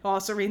happened? Oh,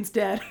 Serene's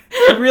dead.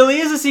 She really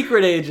is a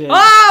secret agent.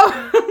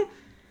 Oh!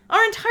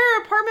 Our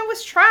entire apartment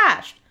was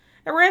trashed.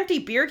 There were empty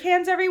beer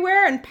cans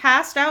everywhere and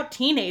passed out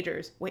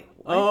teenagers. Wait,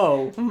 what?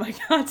 Oh. Oh my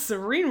god,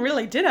 Serene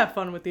really did have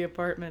fun with the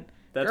apartment.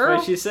 That's Girl.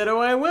 why she said, oh,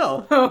 I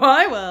will. Oh,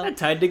 I will. That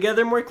tied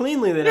together more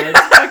cleanly than I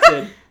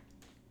expected.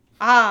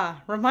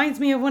 Reminds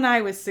me of when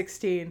I was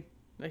 16.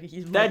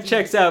 That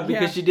checks out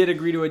because she did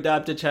agree to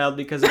adopt a child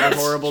because of a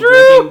horrible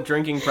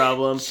drinking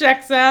problem.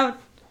 Checks out.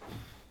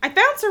 I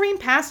found Serene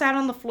passed out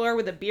on the floor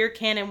with a beer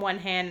can in one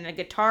hand and a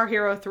Guitar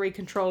Hero 3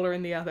 controller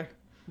in the other.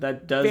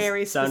 That does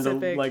Very sound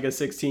specific. like a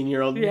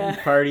 16-year-old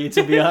party,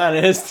 to be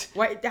honest.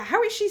 Why?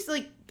 How is she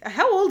like?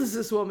 How old is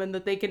this woman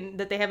that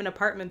they have an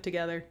apartment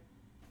together?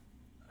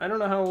 I don't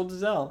know how old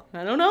is Elle.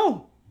 I don't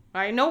know.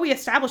 I know we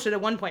established it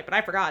at one point, but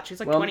I forgot. She's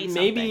like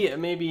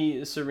 20-something.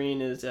 Maybe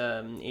Serene is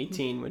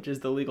 18, which is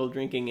the legal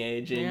drinking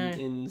age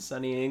in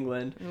sunny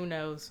England. Who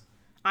knows?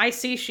 I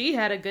see she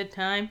had a good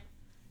time.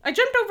 I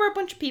jumped over a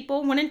bunch of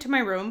people, went into my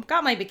room,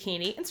 got my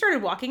bikini, and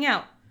started walking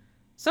out.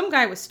 Some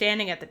guy was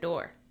standing at the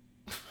door.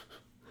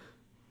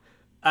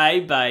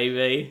 Aye,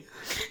 baby.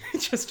 It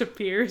just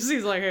appears.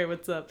 He's like, hey,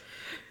 what's up?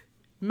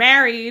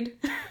 Married.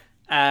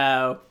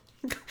 Ow.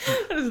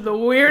 That is the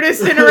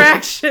weirdest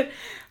interaction.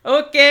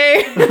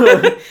 Okay.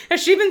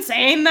 Has she been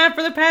saying that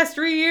for the past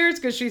 3 years?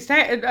 Because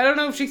I don't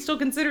know if she still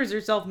considers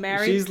herself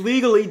married. She's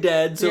legally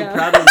dead, so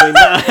probably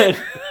not.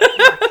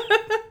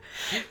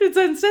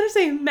 Instead of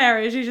saying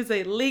marriage, you should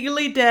say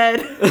legally dead.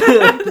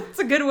 That's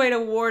a good way to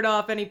ward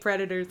off any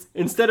predators.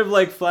 Instead of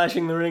like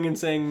flashing the ring and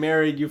saying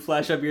married, you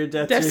flash up your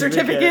death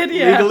certificate.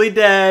 Yeah. Legally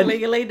dead.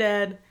 Legally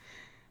dead.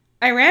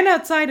 I ran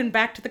outside and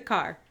back to the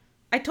car.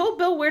 I told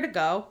Bill where to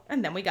go,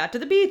 and then we got to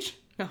the beach.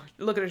 Oh,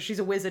 look at her. She's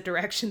a whiz at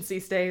directions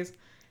these days.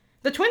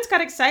 The twins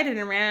got excited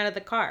and ran out of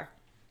the car.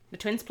 The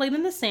twins played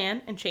in the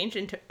sand and changed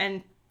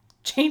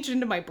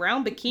into my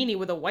brown bikini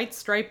with a white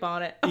stripe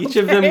on it. Each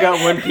of them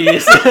got one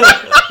piece.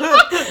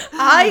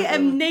 I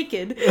am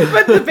naked,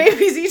 but the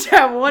babies each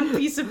have one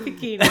piece of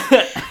bikini.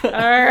 All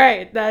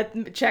right,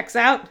 that checks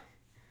out.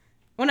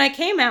 When I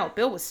came out,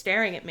 Bill was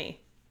staring at me.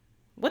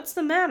 What's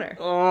the matter?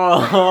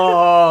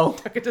 Oh.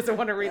 Tucker doesn't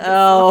want to read this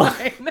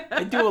line.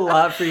 I do a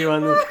lot for you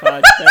on this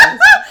podcast.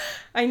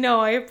 I know,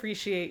 I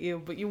appreciate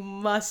you, but you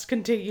must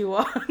continue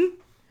on.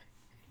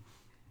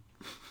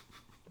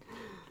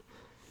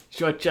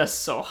 You're just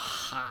so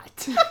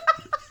hot.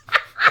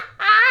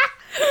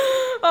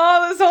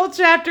 Oh, this whole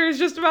chapter is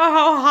just about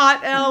how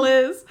hot Elle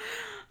is.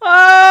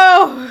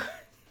 Oh,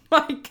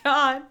 my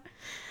God.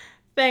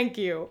 Thank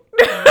you.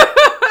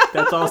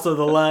 That's also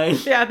the line.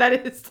 Yeah,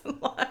 that is the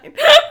line.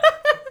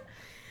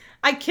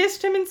 I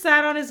kissed him and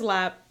sat on his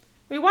lap.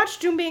 We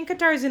watched Jumbi and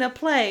Katarzyna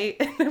play,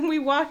 and then we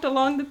walked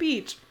along the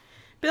beach.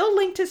 Bill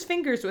linked his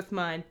fingers with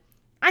mine.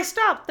 I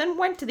stopped, then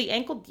went to the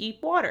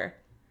ankle-deep water.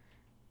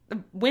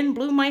 The wind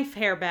blew my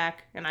hair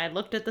back, and I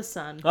looked at the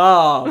sun.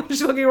 Oh.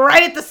 She's looking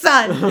right at the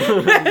sun.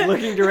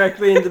 Looking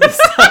directly into the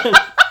sun.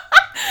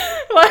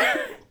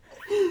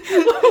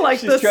 Like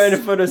she's trying to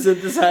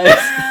photosynthesize.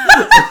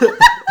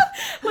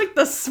 Like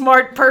the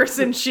smart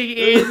person she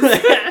is.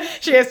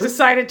 She has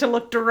decided to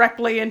look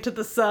directly into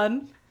the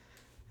sun.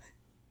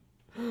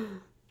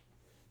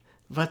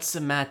 What's the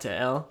matter,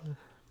 Elle?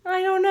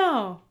 I don't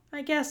know.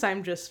 I guess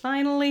I'm just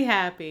finally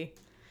happy.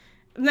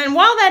 And then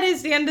while that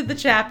is the end of the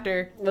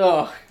chapter,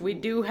 we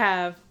do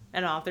have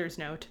an author's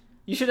note.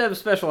 You should have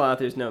special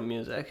author's note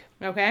music.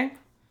 Okay?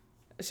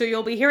 So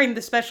you'll be hearing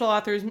the special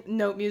author's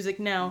note music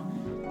now.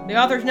 The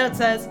author's note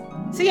says,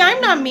 "See,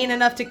 I'm not mean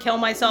enough to kill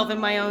myself in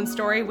my own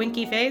story,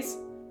 winky face."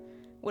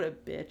 What a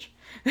bitch.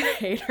 I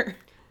hate her.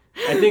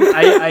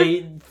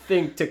 I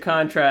think to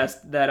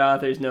contrast that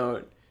author's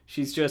note,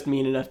 she's just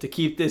mean enough to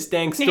keep this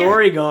dang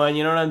story going,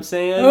 you know what I'm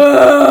saying?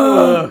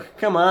 Ugh,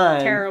 come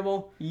on.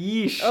 Terrible.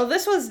 Yeesh. Oh,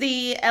 this was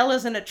the Elle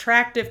is an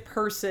attractive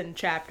person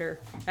chapter.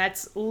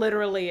 That's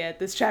literally it.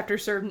 This chapter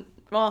served,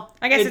 well,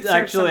 I guess it served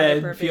actually, some other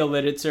I purpose. feel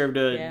that it served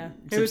a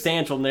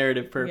substantial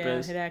narrative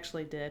purpose. Yeah, it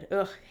actually did.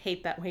 Ugh,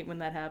 hate when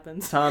that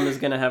happens. Tom is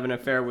going to have an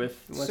affair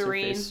with, what's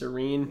Serene. her face?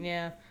 Serene.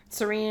 Yeah.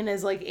 Serene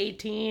is like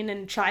 18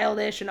 and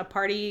childish and a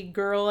party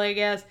girl, I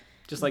guess.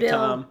 Just like Bill,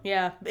 Tom.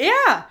 Yeah.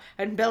 Yeah.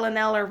 And Bill and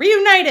Elle are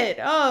reunited.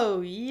 Oh,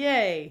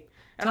 yay.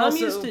 And Tom also,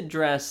 used to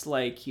dress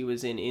like he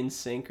was in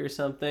NSYNC or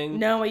something.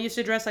 No, I used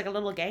to dress like a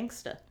little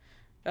gangsta.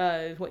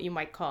 Is what you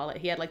might call it.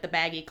 He had like the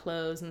baggy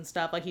clothes and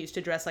stuff. Like he used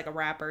to dress like a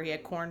rapper. He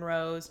had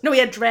cornrows. No, he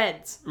had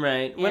dreads.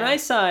 Right. Yeah. When I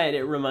saw it,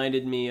 it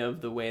reminded me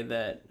of the way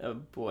that a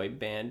boy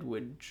band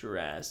would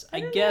dress. I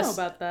guess know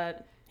about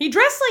that. He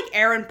dressed like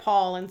Aaron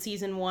Paul in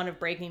season 1 of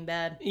Breaking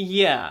Bad.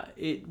 Yeah,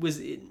 it was.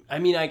 I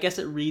mean, I guess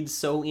it reads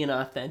so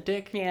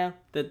inauthentic. Yeah.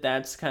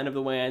 That's kind of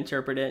the way I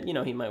interpret it. You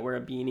know, he might wear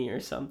a beanie or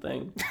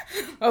something.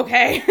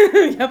 Okay.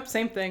 Yep,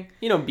 same thing.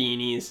 You know,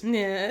 beanies.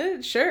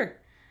 Yeah, sure.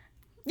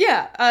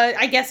 Yeah,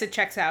 I guess it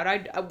checks out.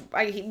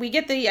 We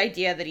get the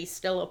idea that he's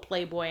still a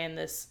playboy in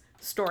this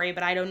story,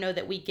 but I don't know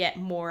that we get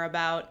more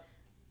about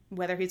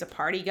whether he's a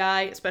party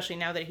guy, especially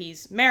now that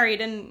he's married,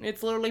 and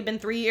it's literally been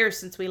 3 years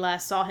since we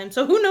last saw him,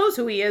 so who knows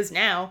who he is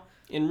now.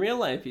 In real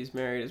life, he's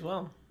married as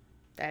well.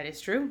 That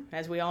is true,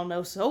 as we all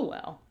know so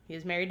well. He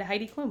is married to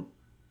Heidi Klum.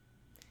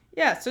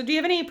 Yeah, so do you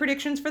have any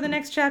predictions for the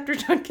next chapter,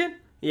 Duncan?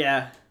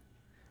 Yeah.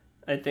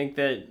 I think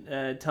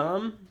that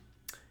Tom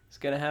is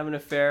going to have an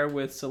affair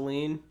with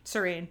Serene.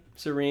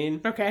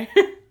 Okay.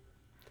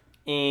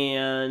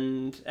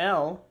 And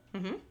Elle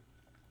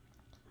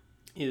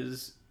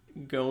is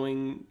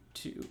going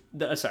to...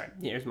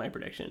 here's my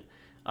prediction.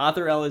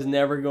 Author Elle is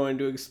never going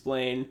to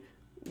explain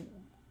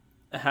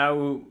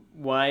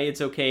why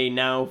it's okay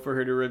now for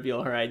her to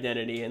reveal her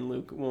identity and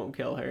Luke won't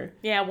kill her.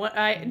 Yeah,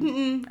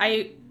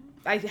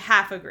 I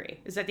half agree.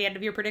 Is that the end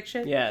of your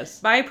prediction?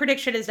 Yes. My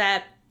prediction is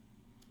that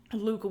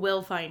Luke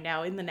will find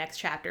out in the next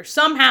chapter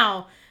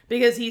somehow,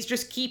 because he's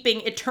just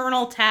keeping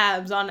eternal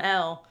tabs on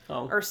Elle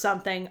or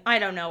something. I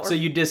don't know. So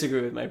you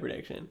disagree with my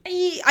prediction?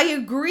 I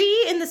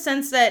agree in the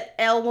sense that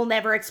Elle will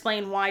never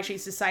explain why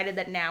she's decided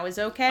that now is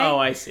okay. Oh,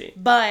 I see.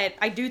 But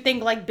I do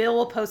think, like, Bill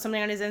will post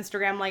something on his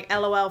Instagram like,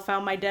 LOL,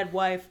 found my dead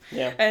wife.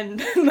 Yeah. And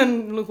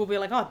then Luke will be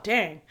like, oh,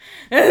 dang.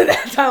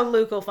 That's how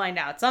Luke will find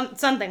out.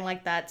 Something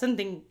like that.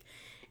 Something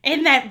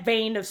in that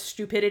vein of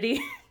stupidity.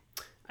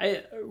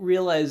 I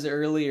realized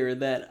earlier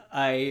that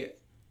I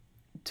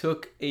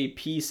took a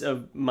piece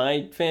of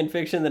my fan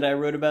fiction that I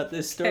wrote about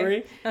this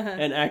story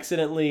and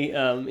accidentally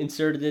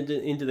inserted it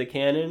into the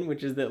canon,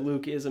 which is that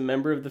Luke is a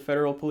member of the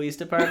Federal Police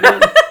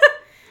Department.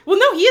 Well,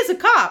 no, he is a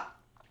cop.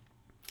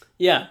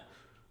 Yeah.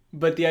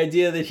 But the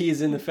idea that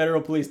he's in the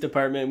Federal Police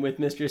Department with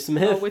Mr.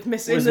 Smith was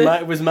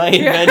my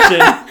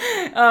invention.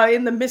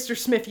 In the Mr.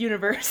 Smith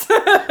universe.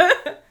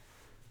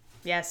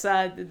 Yes,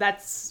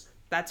 that's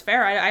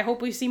fair. I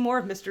hope we see more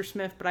of Mr.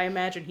 Smith, but I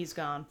imagine he's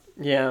gone.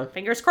 Yeah.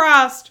 Fingers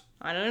crossed.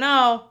 I don't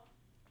know.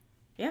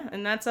 Yeah,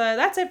 and that's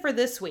it for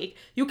this week.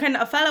 You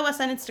can follow us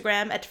on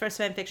Instagram at First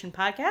Fan Fiction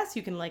Podcast.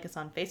 You can like us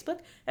on Facebook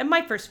at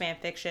My First Fan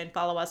Fiction.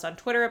 Follow us on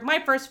Twitter at My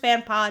First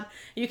Fan Pod.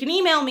 You can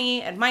email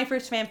me at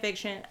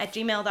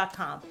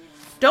myfirstfanfiction@gmail.com.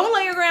 Don't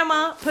let your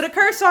grandma put a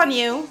curse on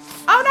you.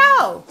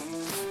 Oh no!